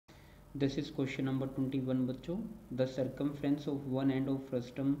This is question number 21 बच्चों. The circumference of one end of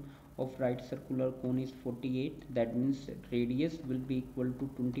frustum of right circular cone is 48. That means radius will be equal to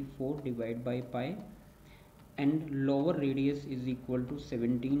 24 divided by pi, and lower radius is equal to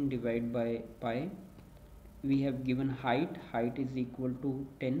 17 divided by pi. We have given height is equal to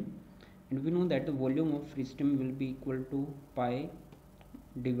 10, and we know that the volume of frustum will be equal to pi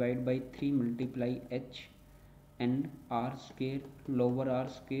divided by 3 multiply h and r square, lower r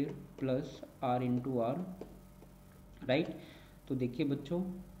square plus r into r, right. तो देखिए बच्चों,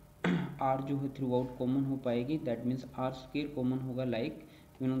 are जो है through out common हो पाएगी. That means are square common होगा. Like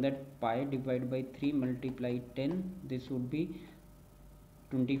you know that pi divide by 3 multiply 10, this would be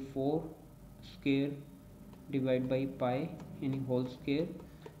 24 square divide by pi यानी whole square,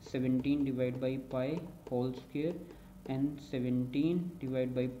 17 divide by pi whole square and 17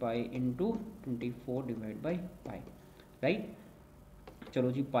 divide by pi into 24 divide by pi, right.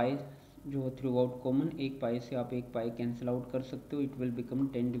 चलो जी, पाई जो है through out common, एक पाई से आप एक pi cancel out कर सकते हो. It will become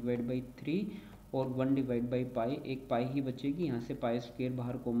 10 divide by 3 और 1 डिवाइड बाई पाई, एक पाई ही बचेगी. यहाँ से पाई स्क्वायर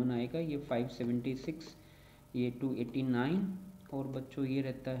बाहर कॉमन आएगा. ये 576, ये 289 और बच्चों ये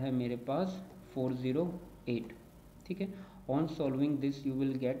रहता है मेरे पास 408. ठीक है. On solving this you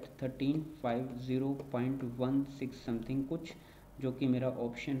will get 1350.16 something कुछ, जो कि मेरा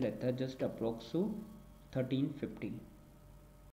ऑप्शन रहता है जस्ट अप्रोक्स 1350.